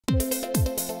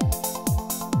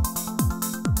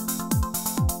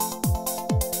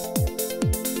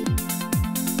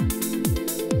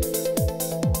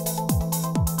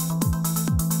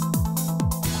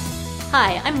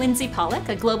Hi, I'm Lindsay Pollock,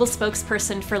 a global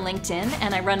spokesperson for LinkedIn,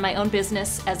 and I run my own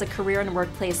business as a career and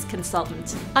workplace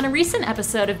consultant. On a recent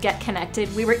episode of Get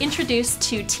Connected, we were introduced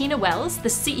to Tina Wells, the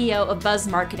CEO of Buzz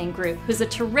Marketing Group, who's a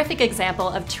terrific example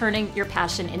of turning your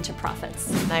passion into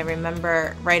profits. I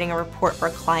remember writing a report for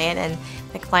a client, and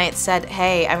the client said,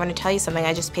 "Hey, I want to tell you something.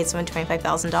 I just paid someone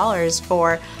 $25,000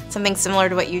 for something similar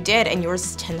to what you did, and yours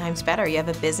is 10 times better. You have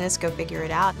a business, go figure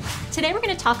it out." Today we're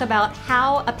going to talk about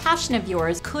how a passion of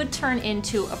yours could turn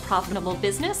into a profitable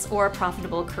business or a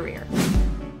profitable career.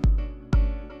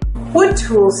 What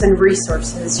tools and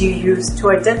resources you use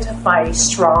to identify a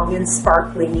strong and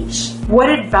sparkly niche? What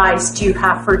advice do you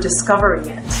have for discovering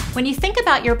it? When you think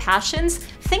about your passions,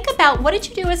 think about what did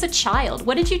you do as a child?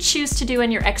 What did you choose to do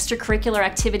in your extracurricular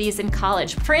activities in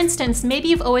college? For instance, maybe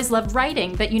you've always loved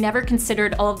writing, but you never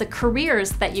considered all of the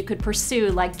careers that you could pursue,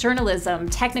 like journalism,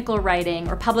 technical writing,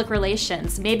 or public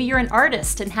relations. Maybe you're an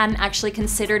artist and hadn't actually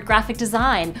considered graphic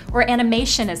design or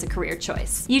animation as a career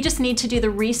choice. You just need to do the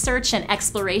research and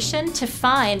exploration to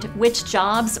find which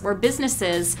jobs or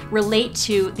businesses relate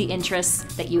to the interests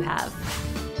that you have.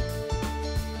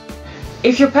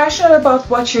 If you're passionate about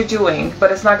what you're doing,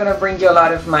 but it's not going to bring you a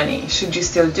lot of money, should you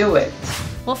still do it?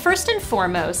 Well, first and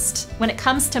foremost, when it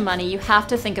comes to money, you have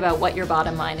to think about what your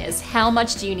bottom line is. How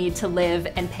much do you need to live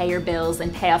and pay your bills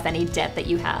and pay off any debt that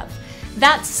you have?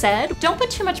 That said, don't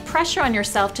put too much pressure on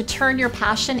yourself to turn your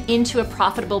passion into a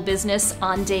profitable business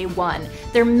on day one.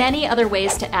 There are many other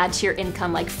ways to add to your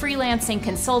income, like freelancing,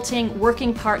 consulting,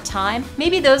 working part-time.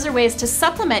 Maybe those are ways to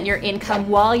supplement your income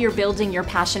while you're building your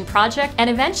passion project, and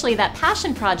eventually that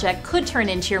passion project could turn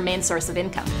into your main source of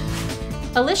income.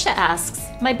 Alicia asks,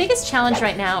 "My biggest challenge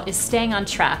right now is staying on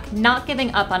track, not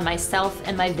giving up on myself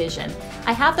and my vision.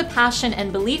 I have the passion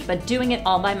and belief, but doing it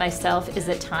all by myself is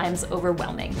at times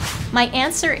overwhelming." My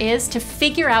answer is to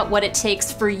figure out what it takes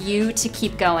for you to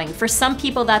keep going. For some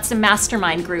people, that's a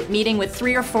mastermind group, meeting with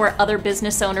 3 or 4 other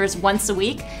business owners once a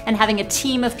week and having a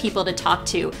team of people to talk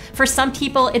to. For some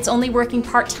people, it's only working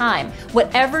part-time.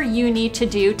 Whatever you need to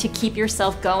do to keep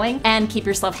yourself going and keep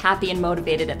yourself happy and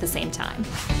motivated at the same time.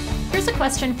 Here's a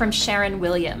question from Sharon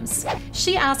Williams.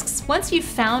 She asks, once you've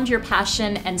found your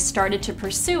passion and started to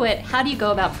pursue it, how do you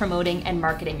go about promoting and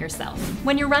marketing yourself?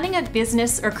 When you're running a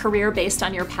business or career based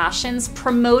on your passions,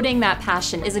 promoting that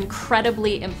passion is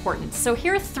incredibly important. So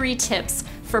here are 3 tips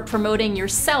for promoting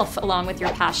yourself along with your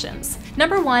passions.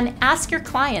 Number 1, ask your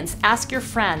clients, ask your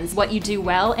friends what you do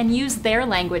well, and use their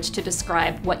language to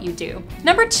describe what you do.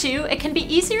 Number 2, it can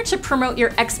be easier to promote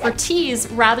your expertise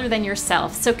rather than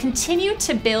yourself. So continue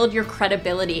to build your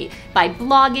credibility by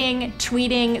blogging,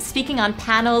 tweeting, speaking on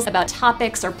panels about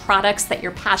topics or products that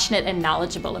you're passionate and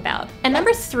knowledgeable about. And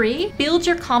number 3, build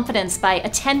your confidence by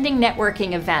attending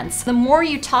networking events. The more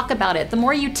you talk about it, the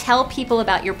more you tell people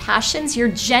about your passions, your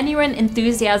genuine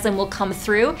enthusiasm will come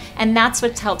through, and that's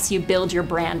what helps you build your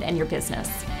brand and your business.